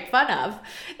used to make fun of.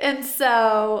 And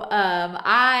so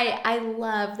I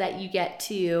love that you get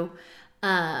to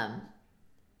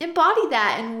embody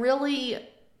that and really,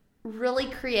 really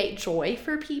create joy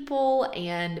for people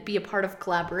and be a part of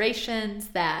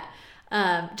collaborations that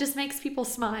just makes people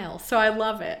smile. So I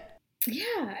love it.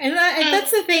 Yeah, and that's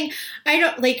the thing. I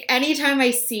don't like anytime I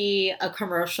see a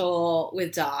commercial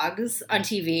with dogs on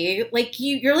TV, like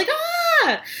you're like,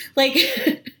 like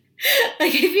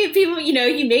like if people,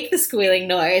 you make the squealing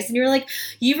noise and you're like,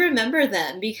 you remember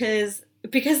them because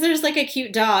there's like a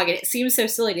cute dog, and it seems so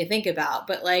silly to think about,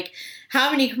 but like, how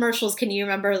many commercials can you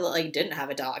remember that like didn't have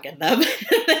a dog in them?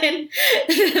 and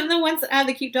the ones that have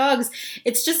the cute dogs,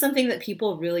 it's just something that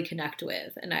people really connect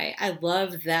with. And I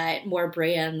love that more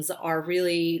brands are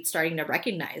really starting to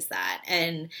recognize that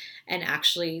and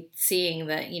actually seeing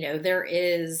that, there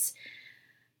is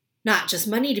not just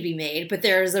money to be made, but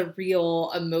there's a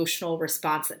real emotional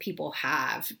response that people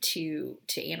have to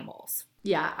animals.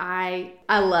 Yeah, I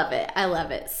love it. I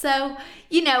love it. So,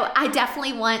 I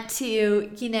definitely want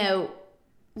to,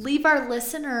 leave our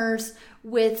listeners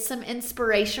with some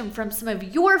inspiration from some of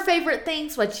your favorite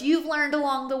things, what you've learned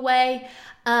along the way.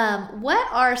 What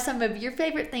are some of your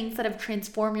favorite things that have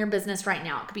transformed your business right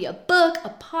now? It could be a book,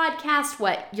 a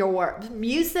podcast, your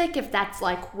music, if that's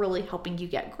like really helping you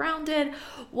get grounded.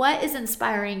 What is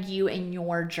inspiring you in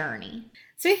your journey?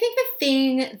 So I think the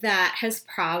thing that has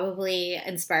probably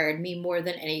inspired me more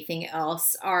than anything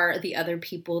else are the other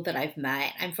people that I've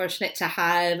met. I'm fortunate to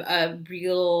have a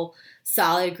real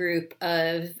solid group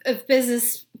of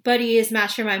business buddies,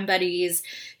 mastermind buddies,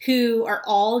 who are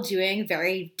all doing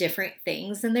very different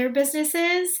things in their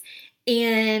businesses.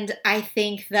 And I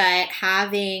think that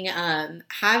having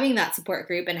that support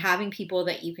group and having people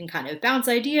that you can kind of bounce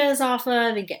ideas off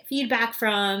of and get feedback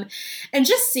from, and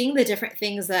just seeing the different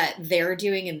things that they're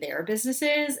doing in their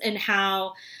businesses and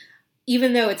how,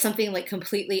 even though it's something like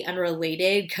completely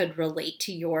unrelated, could relate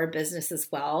to your business as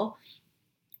well.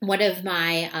 One of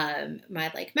my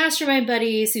like mastermind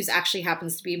buddies, who's actually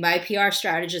happens to be my PR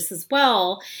strategist as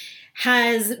well,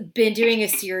 has been doing a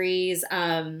series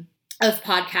of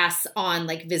podcasts on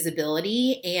like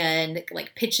visibility and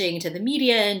like pitching to the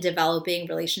media and developing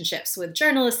relationships with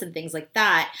journalists and things like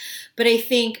that. But I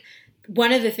think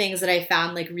one of the things that I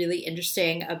found like really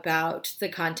interesting about the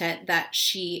content that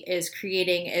she is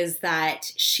creating is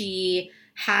that she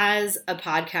has a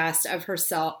podcast of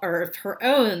herself or of her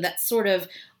own that's sort of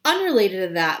unrelated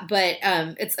to that, but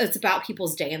it's about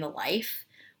people's day in the life,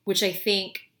 which I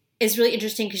think is really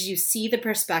interesting because you see the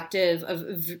perspective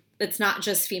of it's not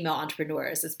just female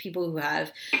entrepreneurs. It's people who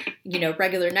have,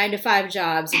 regular 9-to-5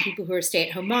 jobs and people who are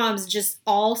stay-at-home moms, just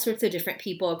all sorts of different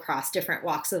people across different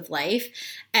walks of life.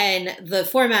 And the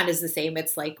format is the same.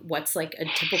 It's like what's like a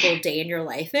typical day in your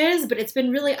life is, but it's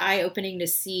been really eye-opening to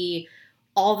see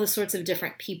all the sorts of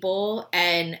different people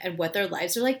and what their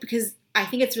lives are like, because I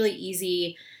think it's really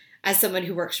easy as someone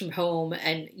who works from home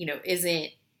and,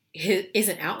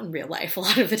 isn't out in real life a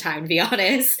lot of the time, to be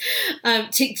honest,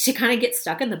 to kind of get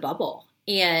stuck in the bubble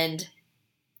and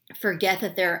forget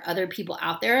that there are other people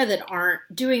out there that aren't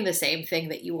doing the same thing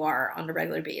that you are on a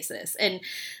regular basis. And,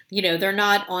 they're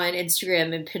not on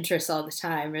Instagram and Pinterest all the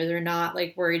time, or they're not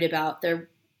like worried about their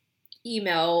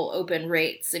email open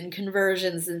rates and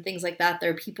conversions and things like that. There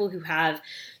are people who have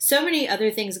so many other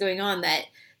things going on that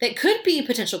could be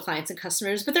potential clients and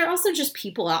customers, but they're also just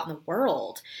people out in the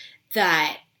world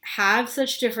that have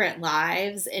such different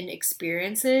lives and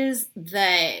experiences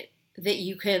that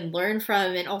you can learn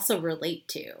from and also relate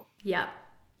to. Yep.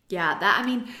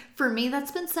 Yeah, for me,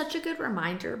 that's been such a good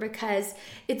reminder, because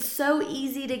it's so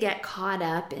easy to get caught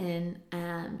up in,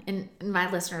 and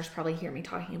my listeners probably hear me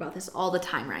talking about this all the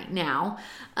time right now,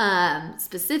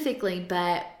 specifically,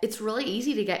 but it's really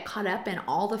easy to get caught up in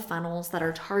all the funnels that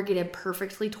are targeted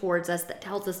perfectly towards us, that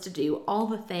tells us to do all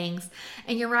the things.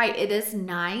 And you're right, it is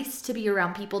nice to be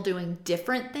around people doing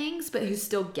different things, but who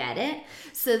still get it,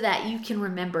 so that you can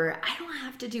remember, I don't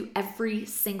have to do every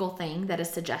single thing that is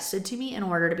suggested to me in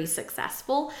order to be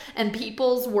successful. And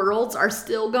people's worlds are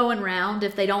still going round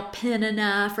if they don't pin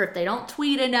enough, or if they don't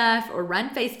tweet enough, or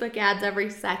run Facebook ads every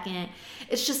second.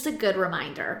 It's just a good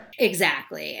reminder.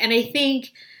 Exactly. And I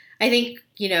think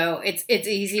it's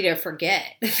easy to forget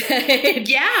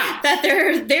that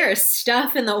there's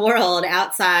stuff in the world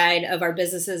outside of our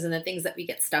businesses and the things that we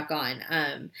get stuck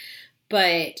on.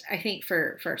 But I think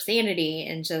for sanity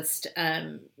and just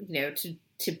to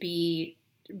be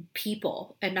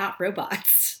people and not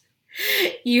robots,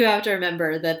 you have to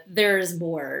remember that there's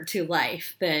more to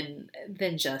life than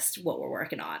just what we're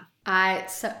working on. I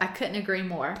couldn't agree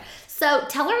more. So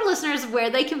tell our listeners where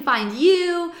they can find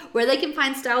you, where they can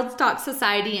find Styled Stock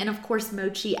Society, and of course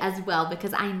Mochi as well,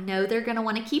 because I know they're going to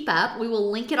want to keep up. We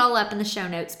will link it all up in the show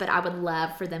notes, but I would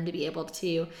love for them to be able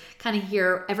to kind of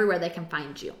hear everywhere they can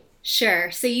find you.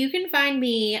 Sure. So you can find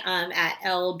me at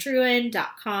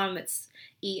elledrouin.com. It's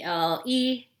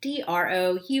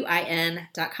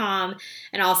ELEDROUIN.com,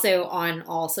 and also on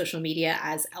all social media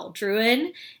as Elle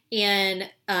Drouin.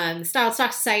 And Styled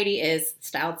Stock Society is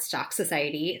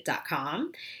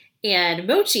styledstocksociety.com. And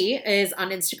Mochi is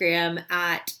on Instagram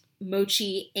at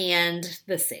Mochi and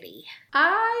the City.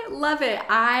 I love it.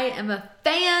 I am a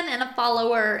fan and a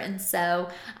follower, and so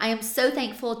I am so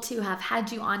thankful to have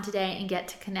had you on today and get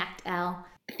to connect, Elle.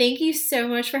 Thank you so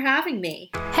much for having me.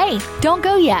 Hey, don't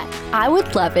go yet. I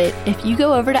would love it if you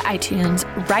go over to iTunes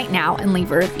right now and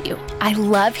leave a review. I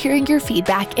love hearing your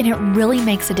feedback, and it really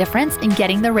makes a difference in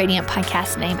getting the Radiant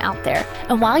Podcast name out there.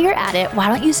 And while you're at it, why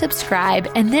don't you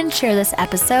subscribe and then share this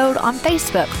episode on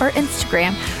Facebook or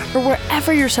Instagram or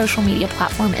wherever your social media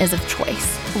platform is of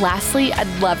choice. Lastly, I'd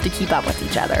love to keep up with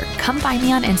each other. Come find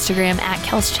me on Instagram at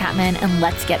Kels Chapman, and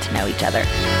let's get to know each other.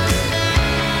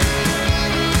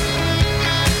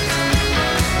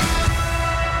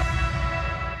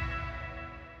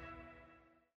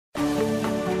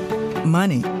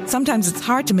 Money. Sometimes it's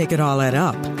hard to make it all add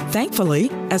up.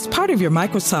 Thankfully, as part of your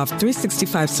Microsoft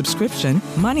 365 subscription,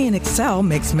 Money in Excel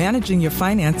makes managing your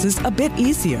finances a bit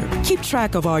easier. Keep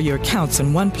track of all your accounts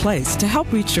in one place to help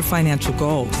reach your financial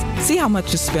goals. See how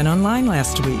much you spent online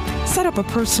last week. Set up a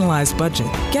personalized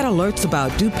budget. Get alerts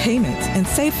about due payments and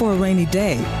save for a rainy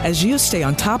day as you stay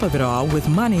on top of it all with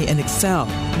Money in Excel.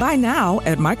 Buy now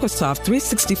at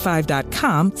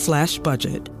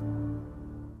Microsoft365.com/budget.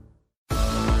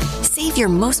 Save your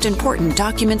most important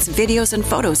documents, videos, and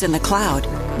photos in the cloud.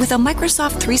 With a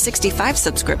Microsoft 365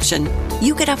 subscription,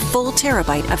 you get a full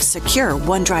terabyte of secure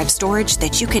OneDrive storage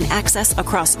that you can access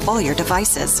across all your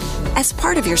devices. As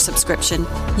part of your subscription,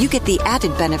 you get the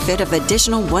added benefit of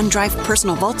additional OneDrive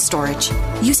personal vault storage.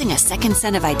 Using a second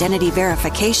set of identity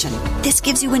verification, this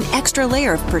gives you an extra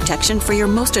layer of protection for your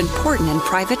most important and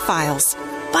private files.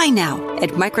 Buy now at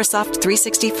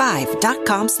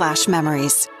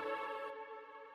Microsoft365.com/memories.